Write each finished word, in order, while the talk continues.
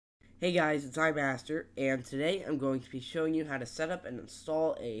Hey guys, it's iMaster, and today I'm going to be showing you how to set up and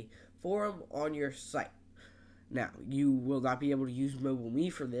install a forum on your site. Now, you will not be able to use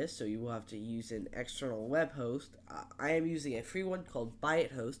MobileMe for this, so you will have to use an external web host. I am using a free one called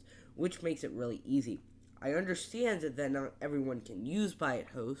BuyItHost, which makes it really easy. I understand that not everyone can use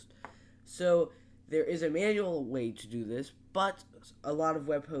BuyItHost, so there is a manual way to do this, but a lot of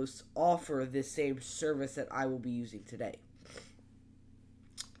web hosts offer this same service that I will be using today.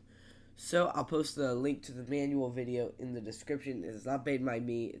 So I'll post the link to the manual video in the description. It is not made by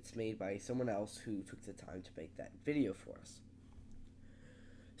me, it's made by someone else who took the time to make that video for us.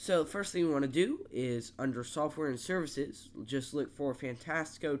 So the first thing we want to do is under software and services, just look for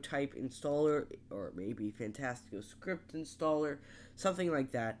Fantastico type installer or maybe Fantastico script installer, something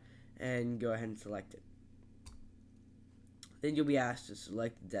like that, and go ahead and select it. Then you'll be asked to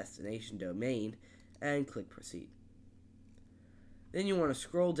select the destination domain and click proceed. Then you want to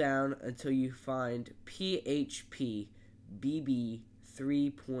scroll down until you find PHPBB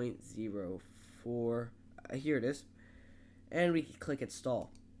 3.04. Here it is. And we can click install.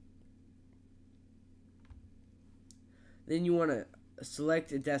 Then you want to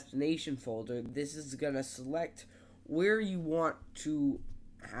select a destination folder. This is going to select where you want to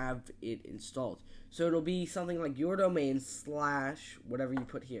have it installed. So it'll be something like your domain / whatever you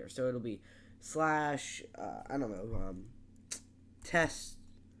put here. So it'll be / I don't know, test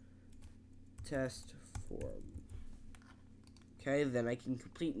forum. Okay, then I can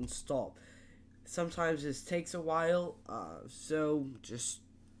complete install. Sometimes this takes a while, so just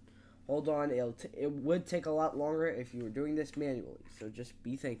hold on. It would take a lot longer if you were doing this manually, so just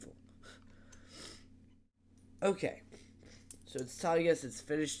be thankful. Okay, so it's telling us it's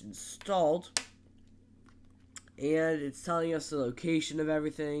finished installed, and it's telling us the location of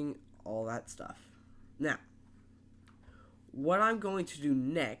everything, all that stuff. Now, what I'm going to do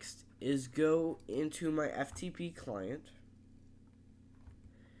next is go into my FTP client,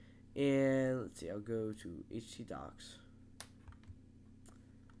 and let's see, I'll go to htdocs,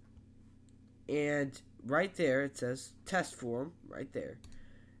 and right there it says test form right there,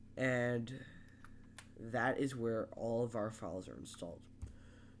 and that is where all of our files are installed.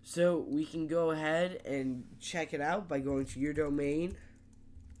 So we can go ahead and check it out by going to your domain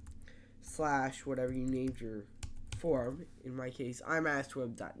 / whatever you named your forum. In my case,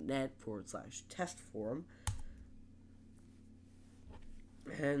 imasterweb.net /test forum,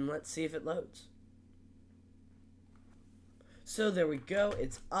 and let's see if it loads. So there we go,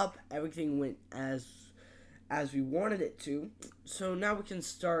 it's up. Everything went as we wanted it to. So now we can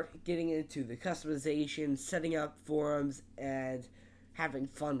start getting into the customization, setting up forums, and having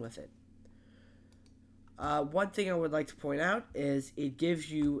fun with it. One thing I would like to point out is it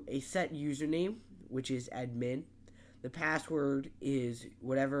gives you a set username, which is admin. The password is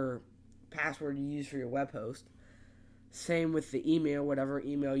whatever password you use for your web host. Same with the email, whatever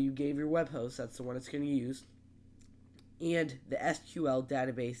email you gave your web host, that's the one it's going to use. And the SQL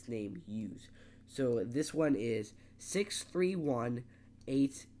database name used. So this one is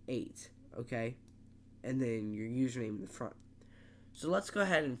 63188, okay? And then your username in the front. So let's go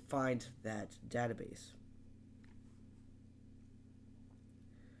ahead and find that database.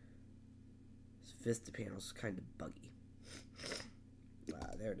 This Vista panel is kind of buggy.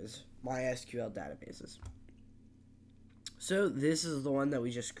 There it is. MySQL databases. So this is the one that we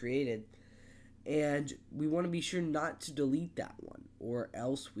just created, and we want to be sure not to delete that one, or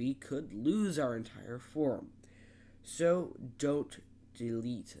else we could lose our entire forum. So don't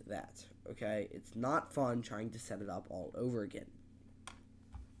delete that, okay? It's not fun trying to set it up all over again.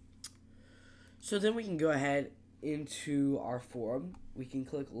 So then we can go ahead into our forum. We can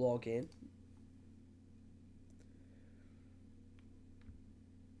click login.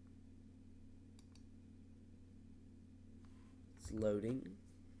 Loading.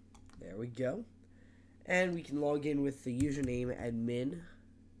 There we go. And we can log in with the username admin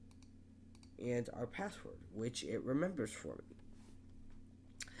and our password, which it remembers for me.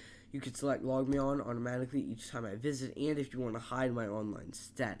 You can select log me on automatically each time I visit, and if you want to hide my online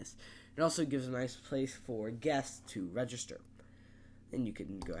status. It also gives a nice place for guests to register. And you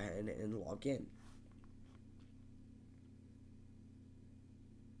can go ahead and log in.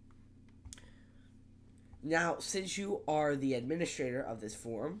 Now, since you are the administrator of this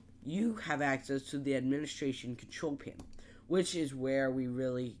forum, you have access to the administration control panel, which is where we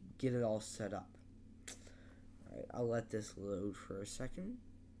really get it all set up. Alright, I'll let this load for a second.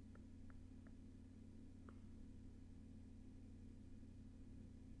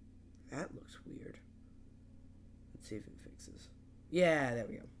 That looks weird. Let's see if it fixes. Yeah, there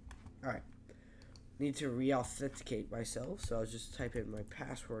we go. Alright. need to re-authenticate myself, so I'll just type in my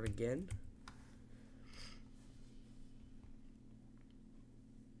password again.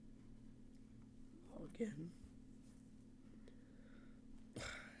 Again.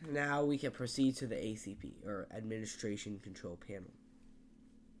 Now we can proceed to the ACP, or Administration Control Panel.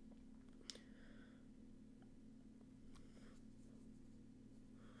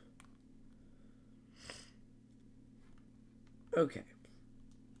 Okay.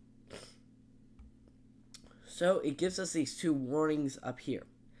 So it gives us these two warnings up here.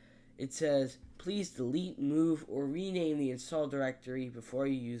 It says, please delete, move, or rename the install directory before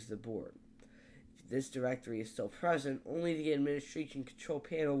you use the board. If this directory is still present, only the Administration Control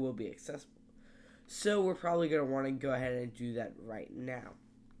Panel will be accessible. So we're probably going to want to go ahead and do that right now.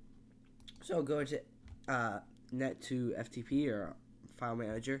 So I'll go into net to FTP or File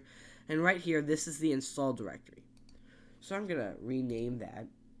Manager, and right here, this is the install directory. So I'm going to rename that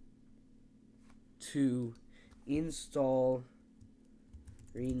to install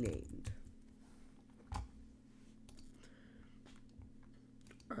renamed.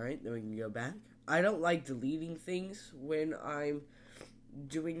 Alright, then we can go back. I don't like deleting things when I'm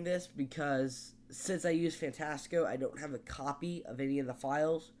doing this because since I use Fantasco, I don't have a copy of any of the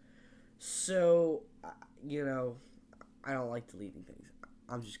files. So, you know, I don't like deleting things.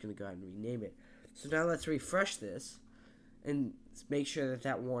 I'm just going to go ahead and rename it. So now let's refresh this and make sure that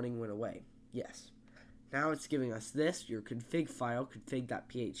that warning went away. Yes. Now it's giving us this. Your config file,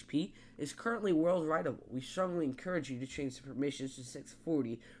 config.php, is currently world writable. We strongly encourage you to change the permissions to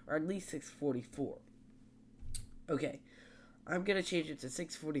 640 or at least 644. Okay. I'm going to change it to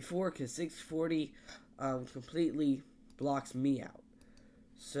 644 because 640 completely blocks me out.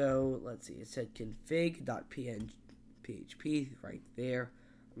 So, let's see. It said config.php right there.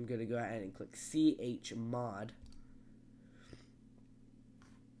 I'm going to go ahead and click chmod.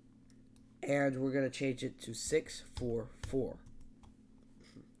 And we're going to change it to 644.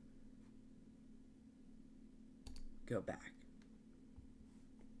 Go back.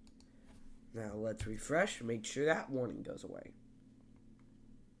 Now let's refresh and make sure that warning goes away.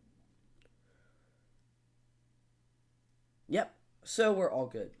 Yep, so we're all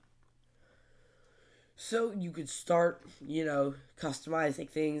good. So you could start, you know, customizing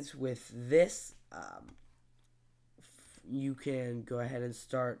things with this. You can go ahead and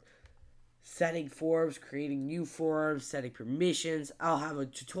start setting forms, creating new forms, setting permissions. I'll have a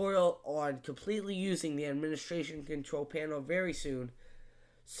tutorial on completely using the Administration Control Panel very soon.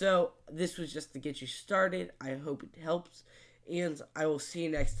 So this was just to get you started. I hope it helps. And I will see you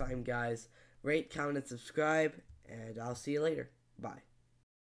next time, guys. Rate, comment, and subscribe. And I'll see you later. Bye.